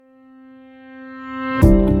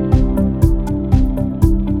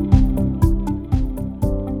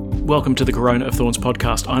welcome to the Corona of Thorns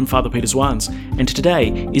podcast. I'm Father Peter Zwans, and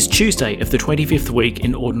today is Tuesday of the 25th week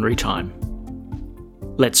in Ordinary Time.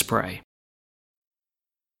 Let's pray.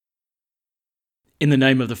 In the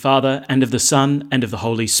name of the Father, and of the Son, and of the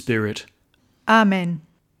Holy Spirit. Amen.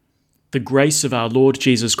 The grace of our Lord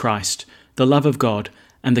Jesus Christ, the love of God,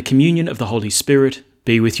 and the communion of the Holy Spirit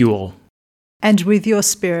be with you all. And with your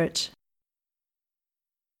spirit.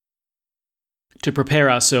 To prepare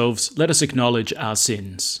ourselves, let us acknowledge our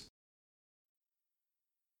sins.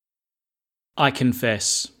 I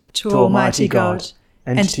confess To Almighty God,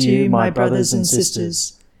 and to you, my brothers and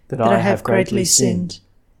sisters, that I have greatly sinned,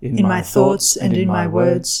 in my thoughts and in my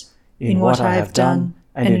words, in what I have done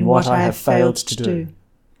and in what I have failed to do,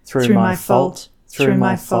 through my fault, through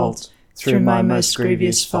my most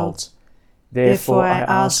grievous fault. Therefore I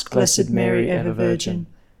ask Blessed Mary, ever Virgin,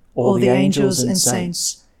 all the angels and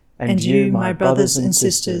saints, and you, my brothers and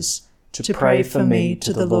sisters, to pray for me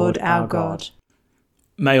to the Lord our God.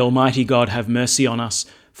 May Almighty God have mercy on us,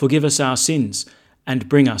 forgive us our sins, and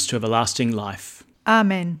bring us to everlasting life.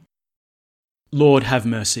 Amen. Lord, have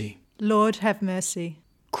mercy. Lord, have mercy.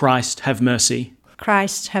 Christ, have mercy.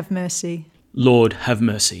 Christ, have mercy. Lord, have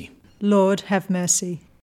mercy. Lord, have mercy.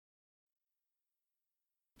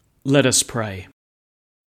 Let us pray.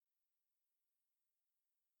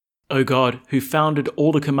 O God, who founded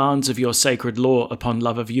all the commands of your sacred law upon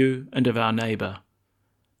love of you and of our neighbour,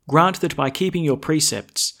 grant that by keeping your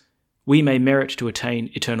precepts we may merit to attain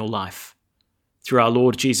eternal life. Through our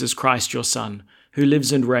Lord Jesus Christ, your Son, who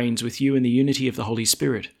lives and reigns with you in the unity of the Holy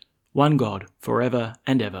Spirit, one God, for ever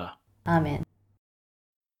and ever. Amen.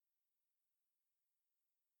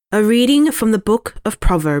 A reading from the book of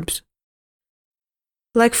Proverbs.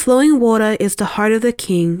 Like flowing water is the heart of the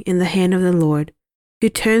king in the hand of the Lord, who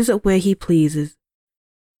turns it where he pleases.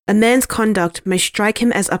 A man's conduct may strike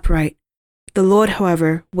him as upright. The Lord,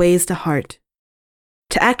 however, weighs the heart.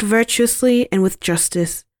 To act virtuously and with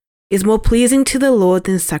justice is more pleasing to the Lord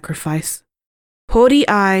than sacrifice. Haughty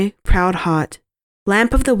eye, proud heart,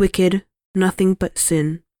 lamp of the wicked, nothing but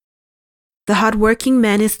sin. The hard-working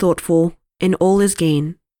man is thoughtful, and all is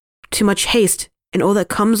gain. Too much haste, and all that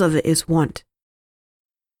comes of it is want.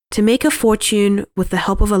 To make a fortune with the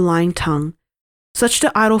help of a lying tongue, such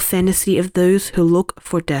the idle fantasy of those who look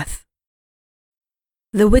for death.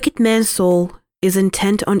 The wicked man's soul is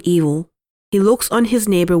intent on evil. He looks on his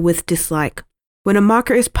neighbor with dislike. When a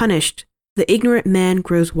mocker is punished, the ignorant man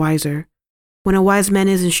grows wiser. When a wise man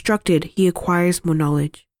is instructed, he acquires more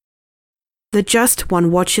knowledge. The just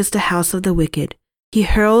one watches the house of the wicked. He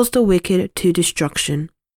hurls the wicked to destruction.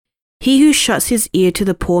 He who shuts his ear to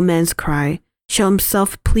the poor man's cry shall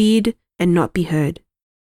himself plead and not be heard.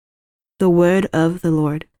 The word of the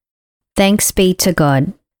Lord. Thanks be to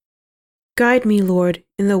God. Guide me, Lord,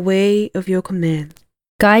 in the way of your commands.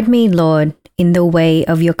 Guide me, Lord, in the way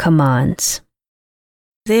of your commands.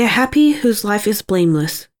 They are happy whose life is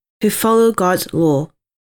blameless, who follow God's law.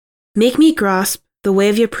 Make me grasp the way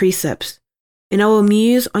of your precepts, and I will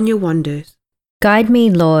muse on your wonders. Guide me,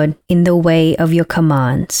 Lord, in the way of your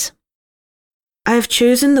commands. I have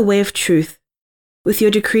chosen the way of truth, with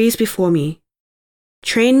your decrees before me.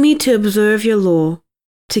 Train me to observe your law,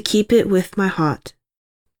 to keep it with my heart.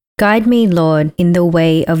 Guide me, Lord, in the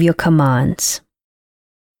way of your commands.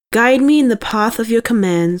 Guide me in the path of your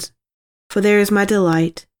commands, for there is my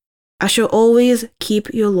delight. I shall always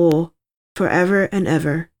keep your law, forever and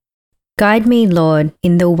ever. Guide me, Lord,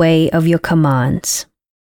 in the way of your commands.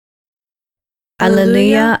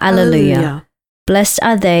 Alleluia, alleluia. Blessed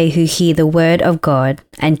are they who hear the word of God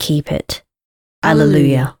and keep it.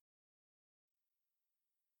 Alleluia.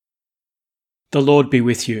 The Lord be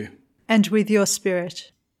with you. And with your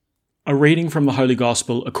spirit. A reading from the Holy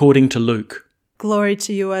Gospel according to Luke. Glory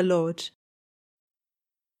to you, O Lord.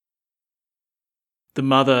 The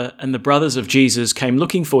mother and the brothers of Jesus came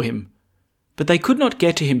looking for him, but they could not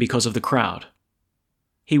get to him because of the crowd.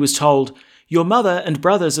 He was told, "Your mother and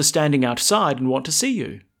brothers are standing outside and want to see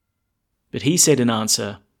you." But he said in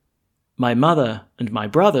answer, "My mother and my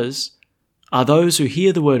brothers are those who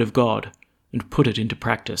hear the word of God and put it into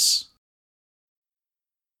practice."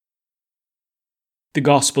 The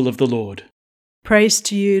Gospel of the Lord. Praise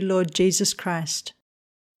to you, Lord Jesus Christ.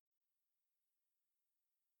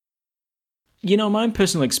 You know, my own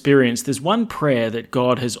personal experience, there's one prayer that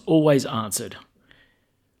God has always answered.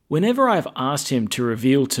 Whenever I've asked him to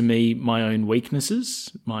reveal to me my own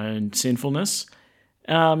weaknesses, my own sinfulness,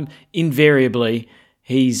 invariably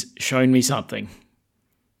he's shown me something.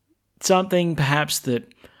 Something perhaps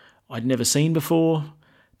that I'd never seen before,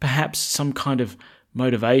 perhaps some kind of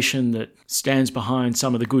motivation that stands behind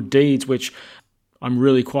some of the good deeds which I'm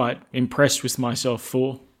really quite impressed with myself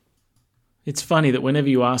for. It's funny that whenever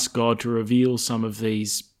you ask God to reveal some of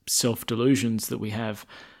these self-delusions that we have,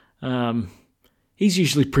 He's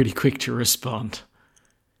usually pretty quick to respond.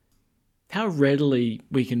 How readily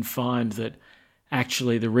we can find that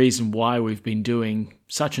actually the reason why we've been doing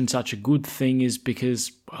such and such a good thing is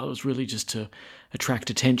because, well, it was really just to attract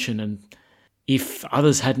attention, and if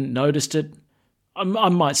others hadn't noticed it, I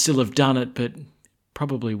might still have done it, but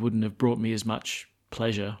probably wouldn't have brought me as much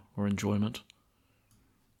pleasure or enjoyment.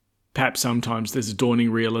 Perhaps sometimes there's a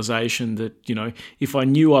dawning realization that, if I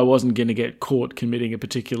knew I wasn't going to get caught committing a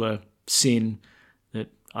particular sin, that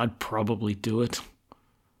I'd probably do it.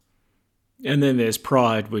 And then there's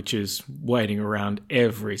pride, which is waiting around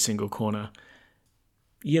every single corner.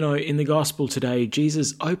 In the gospel today,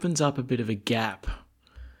 Jesus opens up a bit of a gap.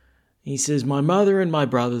 He says, "My mother and my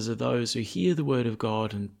brothers are those who hear the word of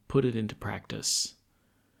God and put it into practice."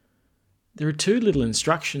 There are two little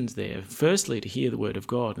instructions there. Firstly, to hear the word of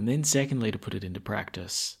God, and then secondly, to put it into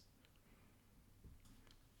practice.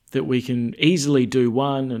 That we can easily do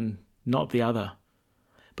one and not the other.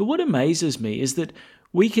 But what amazes me is that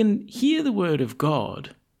we can hear the word of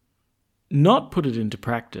God, not put it into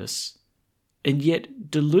practice, and yet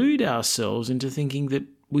delude ourselves into thinking that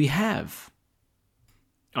we have.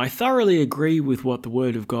 I thoroughly agree with what the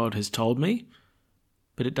word of God has told me,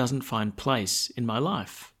 but it doesn't find place in my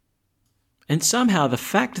life. And somehow the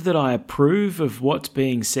fact that I approve of what's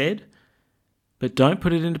being said, but don't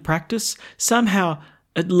put it into practice, somehow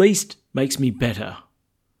at least makes me better.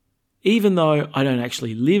 Even though I don't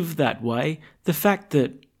actually live that way, the fact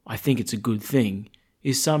that I think it's a good thing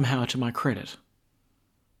is somehow to my credit.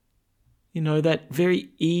 That very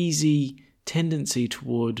easy tendency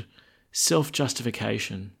toward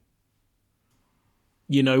self-justification.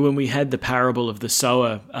 When we had the parable of the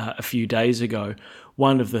sower a few days ago,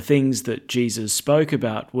 one of the things that Jesus spoke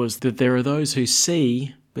about was that there are those who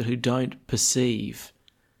see but who don't perceive,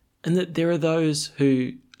 and that there are those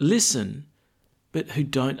who listen but who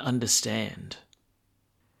don't understand.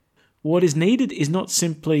 What is needed is not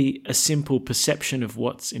simply a simple perception of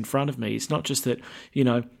what's in front of me. It's not just that,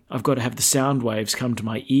 I've got to have the sound waves come to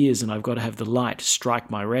my ears and I've got to have the light strike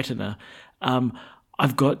my retina.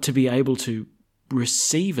 I've got to be able to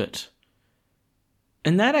receive it.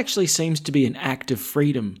 And that actually seems to be an act of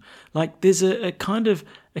freedom. Like there's a kind of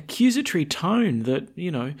accusatory tone that,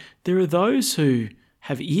 there are those who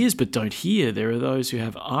have ears but don't hear. There are those who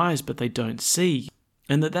have eyes but they don't see.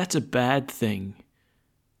 And that's a bad thing.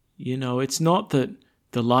 It's not that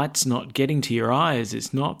the light's not getting to your eyes.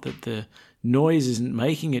 It's not that the noise isn't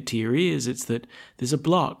making it to your ears. It's that there's a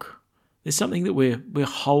block. There's something that we're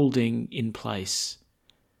holding in place.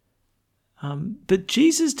 But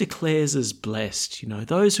Jesus declares us blessed,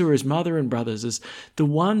 those who are his mother and brothers, as the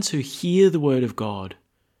ones who hear the word of God,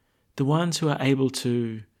 the ones who are able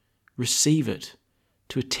to receive it,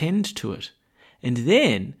 to attend to it, and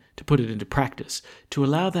then to put it into practice, to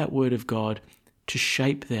allow that word of God to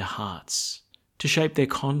shape their hearts, to shape their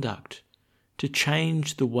conduct, to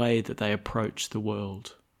change the way that they approach the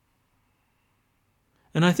world.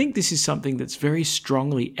 And I think this is something that's very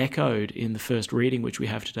strongly echoed in the first reading which we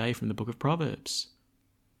have today from the book of Proverbs.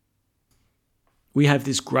 We have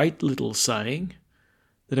this great little saying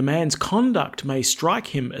that a man's conduct may strike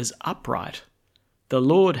him as upright. The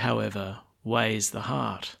Lord, however, weighs the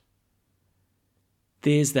heart.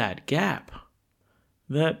 There's that gap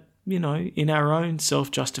that, in our own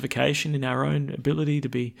self-justification, in our own ability to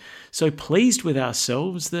be so pleased with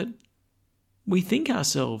ourselves that we think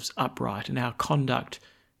ourselves upright and our conduct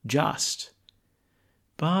just.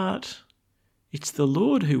 But it's the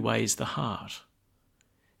Lord who weighs the heart.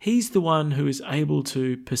 He's the one who is able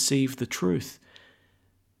to perceive the truth,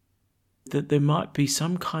 that there might be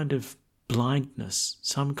some kind of blindness,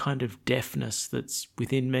 some kind of deafness that's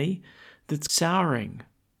within me that's souring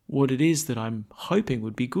what it is that I'm hoping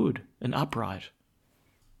would be good and upright.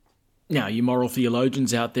 Now, you moral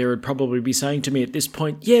theologians out there would probably be saying to me at this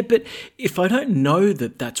point, yeah, but if I don't know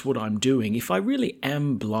that that's what I'm doing, if I really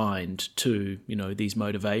am blind to, these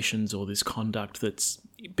motivations or this conduct that's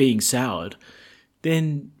being soured,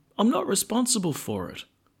 then I'm not responsible for it.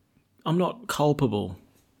 I'm not culpable.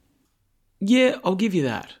 Yeah, I'll give you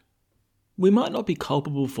that. We might not be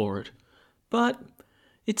culpable for it, but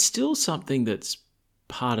it's still something that's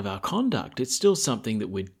part of our conduct. It's still something that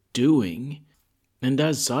we're doing. And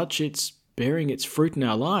as such, it's bearing its fruit in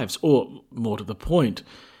our lives. Or, more to the point,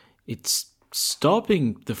 it's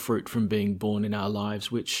stopping the fruit from being born in our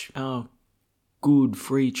lives, which our good,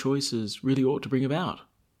 free choices really ought to bring about.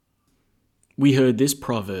 We heard this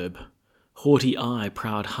proverb, "Haughty eye,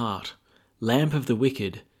 proud heart, lamp of the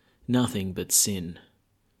wicked, nothing but sin."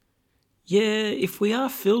 if we are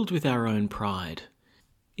filled with our own pride,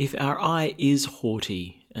 if our eye is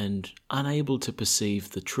haughty and unable to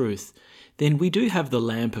perceive the truth, then we do have the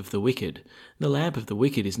lamp of the wicked. The lamp of the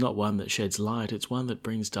wicked is not one that sheds light, it's one that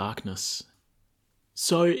brings darkness.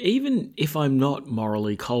 So even if I'm not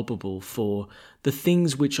morally culpable for the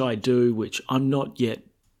things which I do which I'm not yet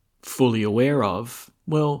fully aware of,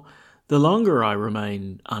 well, the longer I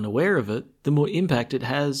remain unaware of it, the more impact it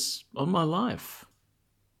has on my life.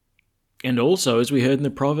 And also, as we heard in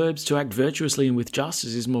the Proverbs, to act virtuously and with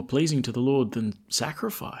justice is more pleasing to the Lord than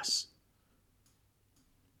sacrifice.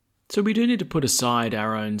 So we do need to put aside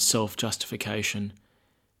our own self-justification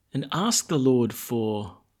and ask the Lord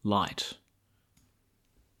for light,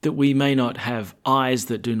 that we may not have eyes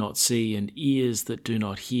that do not see and ears that do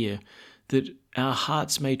not hear, that our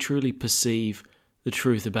hearts may truly perceive the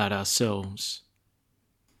truth about ourselves.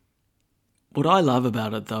 What I love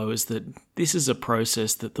about it, though, is that this is a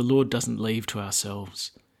process that the Lord doesn't leave to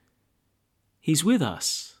ourselves. He's with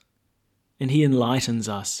us, and He enlightens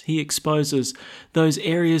us. He exposes those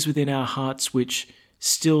areas within our hearts which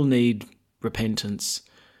still need repentance,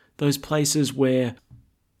 those places where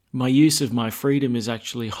my use of my freedom is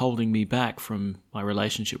actually holding me back from my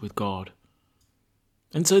relationship with God.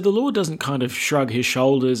 And so the Lord doesn't kind of shrug His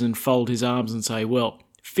shoulders and fold His arms and say, well,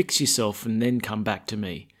 fix yourself and then come back to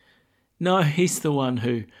me. No, He's the one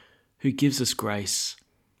who gives us grace,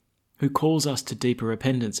 who calls us to deeper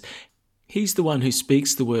repentance. He's the one who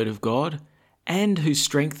speaks the word of God and who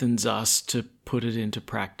strengthens us to put it into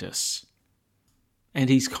practice. And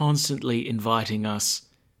He's constantly inviting us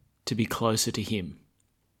to be closer to Him.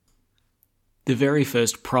 The very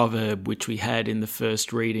first proverb which we had in the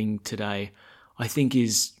first reading today, I think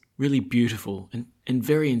is really beautiful and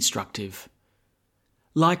very instructive.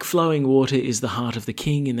 Like flowing water is the heart of the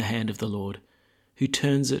king in the hand of the Lord, who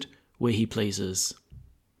turns it where He pleases.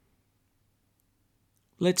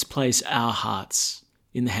 Let's place our hearts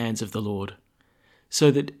in the hands of the Lord,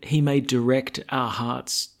 so that He may direct our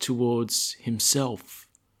hearts towards Himself.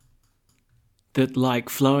 That like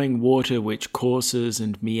flowing water which courses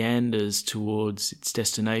and meanders towards its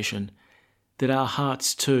destination, that our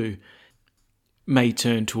hearts too may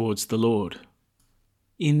turn towards the Lord.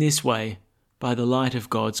 In this way, by the light of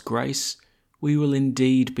God's grace, we will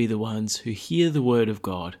indeed be the ones who hear the word of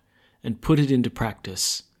God and put it into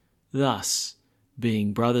practice, thus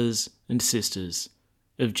being brothers and sisters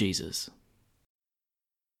of Jesus.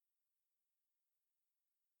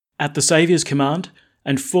 At the Saviour's command,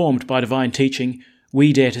 and formed by divine teaching,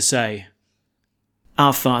 we dare to say,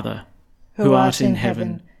 Our Father, who art in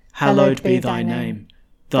heaven, hallowed be thy name.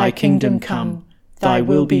 Thy kingdom come, thy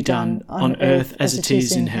will be done, on earth as it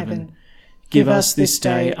is in heaven. Give us this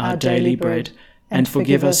day our daily bread, and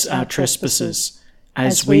forgive us our trespasses,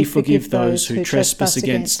 as we forgive those who trespass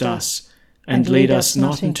against us. And lead us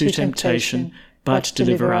not into temptation, but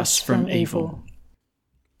deliver us from evil.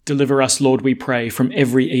 Deliver us, Lord, we pray, from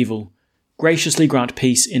every evil. Graciously grant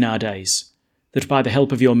peace in our days, that by the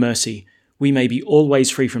help of your mercy we may be always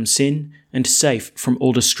free from sin and safe from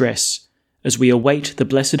all distress, as we await the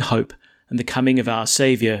blessed hope and the coming of our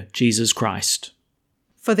Saviour, Jesus Christ.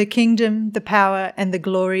 For the kingdom, the power, and the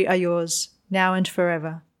glory are yours, now and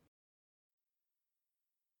forever.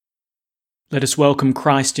 Let us welcome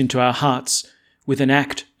Christ into our hearts with an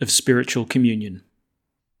act of spiritual communion.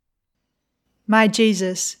 My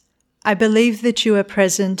Jesus, I believe that you are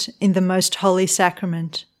present in the most holy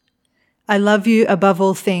sacrament. I love you above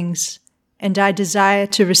all things, and I desire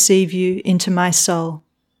to receive you into my soul.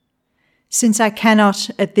 Since I cannot,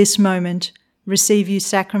 at this moment, receive you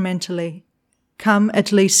sacramentally, come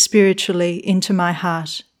at least spiritually into my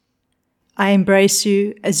heart. I embrace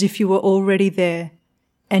you as if you were already there,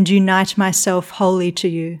 and unite myself wholly to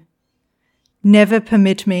you. Never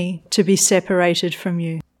permit me to be separated from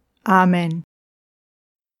you. Amen.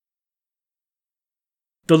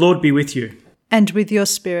 The Lord be with you. And with your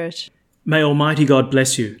spirit. May Almighty God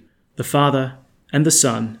bless you, the Father, and the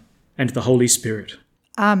Son, and the Holy Spirit.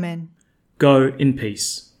 Amen. Go in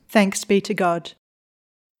peace. Thanks be to God.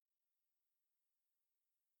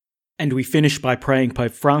 And we finish by praying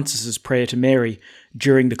Pope Francis's prayer to Mary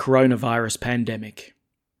during the coronavirus pandemic.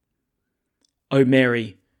 O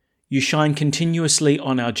Mary, you shine continuously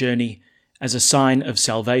on our journey as a sign of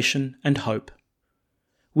salvation and hope.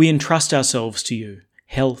 We entrust ourselves to you,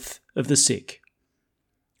 health of the sick.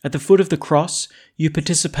 At the foot of the cross, you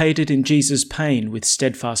participated in Jesus' pain with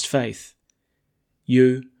steadfast faith.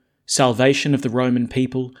 You, salvation of the Roman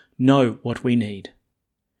people, know what we need.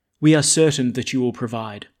 We are certain that you will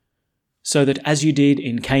provide, so that as you did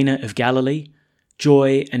in Cana of Galilee,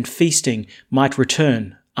 joy and feasting might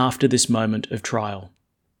return after this moment of trial.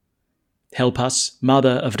 Help us, Mother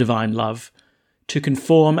of divine love, to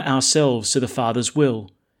conform ourselves to the Father's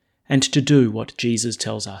will and to do what Jesus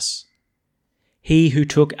tells us. He who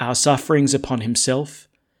took our sufferings upon himself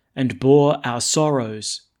and bore our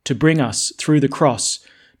sorrows to bring us through the cross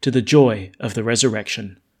to the joy of the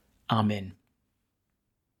resurrection. Amen.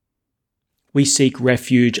 We seek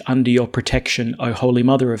refuge under your protection, O Holy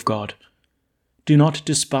Mother of God. Do not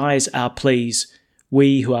despise our pleas,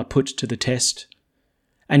 we who are put to the test,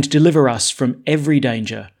 and deliver us from every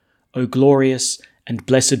danger, O glorious and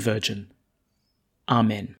blessed Virgin.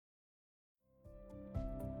 Amen.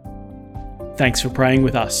 Thanks for praying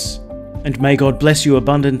with us, and may God bless you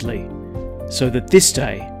abundantly, so that this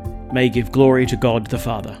day may give glory to God the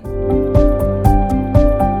Father.